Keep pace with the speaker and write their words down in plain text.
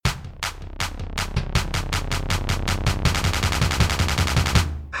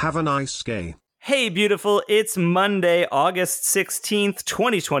Have a nice gay. Hey, beautiful. It's Monday, August 16th,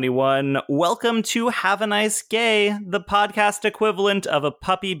 2021. Welcome to Have a Nice Gay, the podcast equivalent of a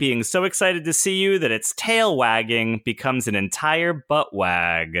puppy being so excited to see you that its tail wagging becomes an entire butt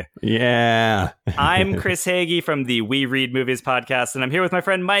wag. Yeah. I'm Chris Hagee from the We Read Movies podcast, and I'm here with my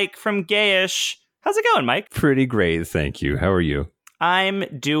friend Mike from Gayish. How's it going, Mike? Pretty great, thank you. How are you? I'm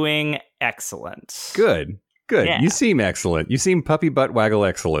doing excellent. Good. Yeah. You seem excellent. You seem puppy butt waggle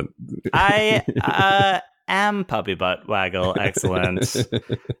excellent. I am puppy butt waggle excellent.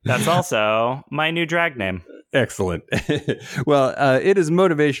 That's also my new drag name. Excellent. Well, it is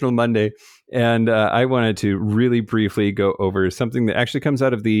Motivational Monday, and I wanted to really briefly go over something that actually comes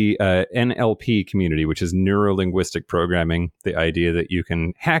out of the NLP community, which is neuro-linguistic programming, the idea that you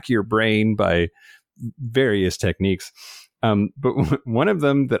can hack your brain by various techniques. But one of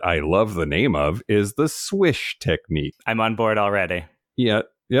them that I love the name of is the swish technique. I'm on board already. Yeah.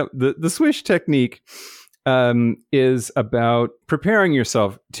 The swish technique is about preparing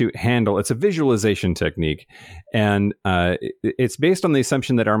yourself to handle. It's a visualization technique, and it's based on the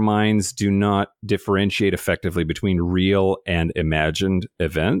assumption that our minds do not differentiate effectively between real and imagined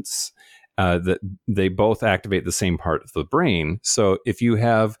events, that they both activate the same part of the brain. So if you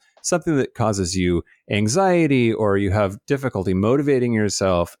have something that causes you anxiety or you have difficulty motivating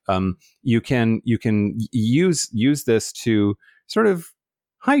yourself, you can use this to sort of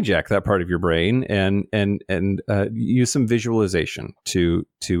hijack that part of your brain and use some visualization to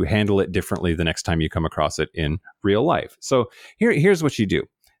handle it differently the next time you come across it in real life. So here's what you do.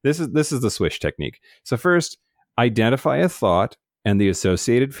 This is the swish technique. So first, identify a thought and the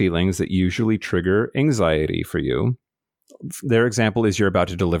associated feelings that usually trigger anxiety for you. Their example is you're about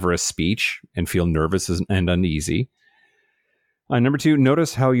to deliver a speech and feel nervous and uneasy. Number two,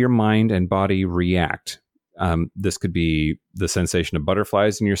 notice how your mind and body react. This could be the sensation of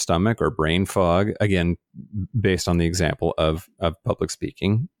butterflies in your stomach or brain fog. Again, based on the example of public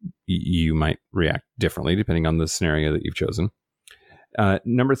speaking, you might react differently depending on the scenario that you've chosen.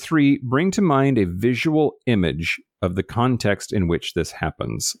 Number three, bring to mind a visual image of the context in which this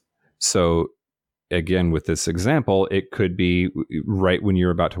happens. So again, with this example, it could be right when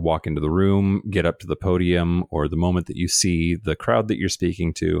you're about to walk into the room, get up to the podium, or the moment that you see the crowd that you're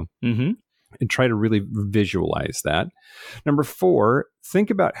speaking to, and try to really visualize that. Number four, think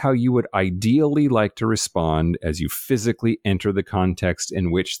about how you would ideally like to respond as you physically enter the context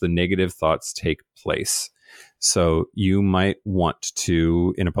in which the negative thoughts take place. So you might want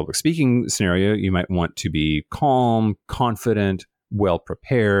to, in a public speaking scenario, you might want to be calm, confident,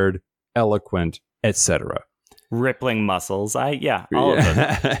 well-prepared, eloquent, etc. Rippling muscles. All of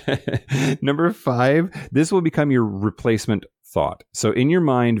them. Number five, this will become your replacement thought. So in your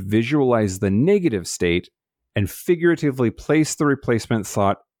mind, visualize the negative state and figuratively place the replacement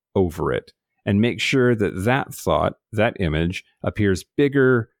thought over it. And make sure that thought, that image, appears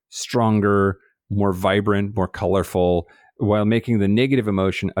bigger, stronger, more vibrant, more colorful, while making the negative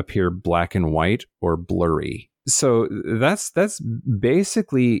emotion appear black and white or blurry. So that's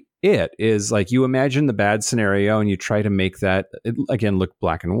basically it. Is like you imagine the bad scenario and you try to make that again look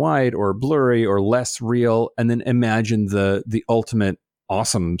black and white or blurry or less real, and then imagine the ultimate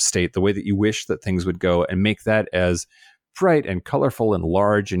awesome state, the way that you wish that things would go, and make that as bright and colorful and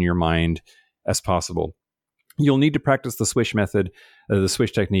large in your mind as possible. You'll need to practice the swish method, the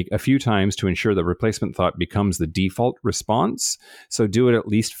swish technique, a few times to ensure that replacement thought becomes the default response. So do it at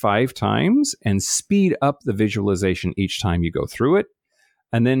least 5 times and speed up the visualization each time you go through it.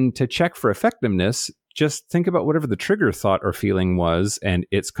 And then to check for effectiveness, just think about whatever the trigger thought or feeling was and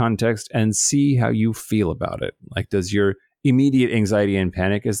its context and see how you feel about it. Like, does your immediate anxiety and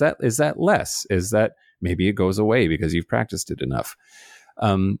panic, is that less? Is that maybe it goes away because you've practiced it enough?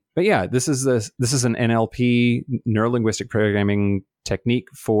 But yeah, this is an NLP, neuro-linguistic programming technique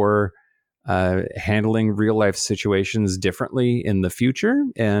for handling real life situations differently in the future.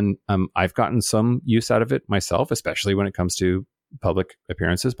 And I've gotten some use out of it myself, especially when it comes to public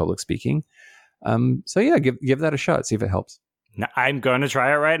appearances, public speaking. So yeah, give that a shot. See if it helps. I'm going to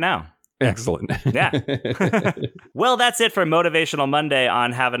try it right now. Excellent. Yeah. Well, that's it for Motivational Monday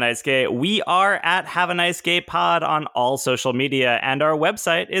on Have a Nice Gay. We are at Have a Nice Gay Pod on all social media, and our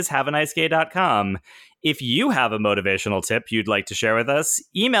website is haveanicegay.com. If you have a motivational tip you'd like to share with us,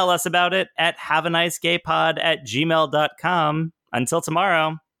 email us about it at haveanicegaypod@gmail.com. Until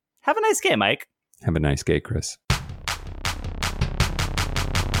tomorrow, have a nice gay, Mike. Have a nice gay, Chris.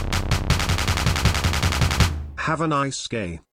 Have a nice gay.